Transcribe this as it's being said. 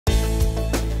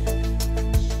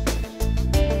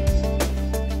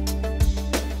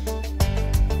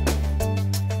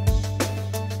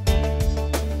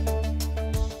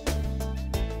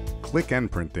Qlik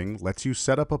NPrinting lets you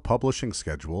set up a publishing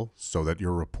schedule so that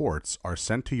your reports are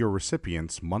sent to your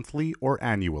recipients monthly or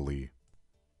annually.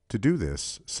 To do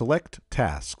this, select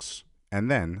Tasks,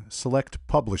 and then select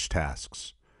Publish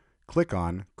Tasks. Click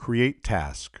on Create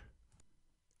Task.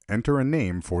 Enter a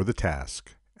name for the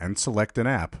task, and select an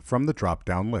app from the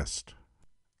drop-down list.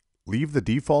 Leave the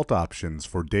default options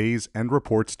for days and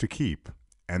reports to keep,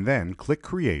 and then click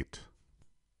Create.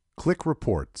 Click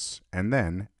Reports, and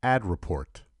then Add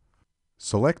Report.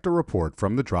 Select a report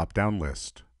from the drop-down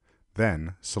list.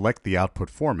 Then, select the output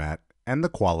format and the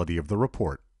quality of the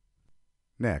report.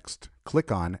 Next,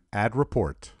 click on Add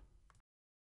Report.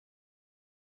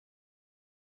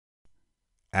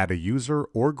 Add a user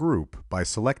or group by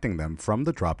selecting them from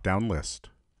the drop-down list.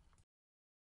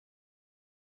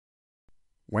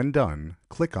 When done,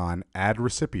 click on Add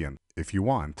Recipient. If you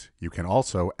want, you can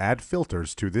also add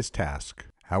filters to this task.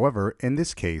 However, in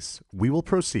this case, we will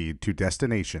proceed to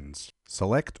Destinations.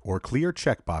 Select or clear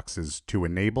checkboxes to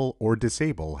enable or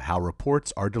disable how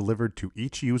reports are delivered to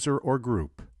each user or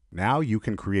group. Now you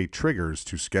can create triggers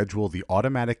to schedule the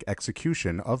automatic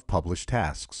execution of published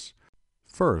tasks.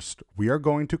 First, we are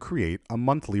going to create a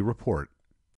monthly report.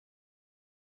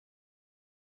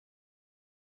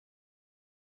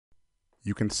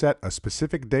 You can set a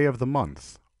specific day of the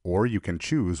month, or you can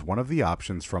choose one of the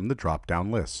options from the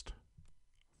drop-down list.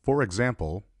 For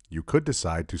example, you could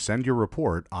decide to send your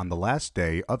report on the last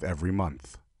day of every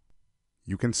month.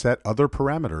 You can set other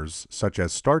parameters such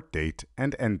as start date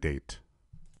and end date.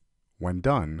 When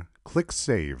done, click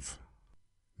Save.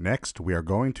 Next, we are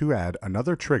going to add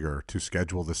another trigger to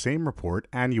schedule the same report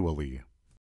annually.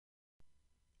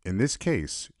 In this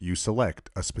case, you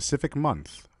select a specific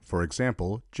month, for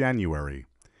example, January,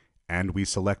 and we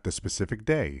select a specific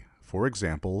day, for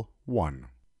example, 1.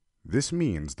 This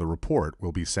means the report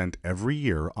will be sent every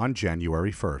year on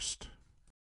January 1st.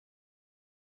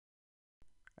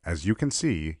 As you can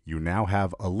see, you now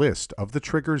have a list of the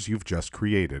triggers you've just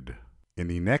created. In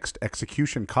the Next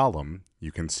Execution column,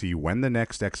 you can see when the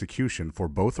next execution for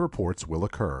both reports will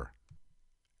occur.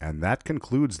 And that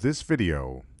concludes this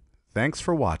video. Thanks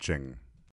for watching.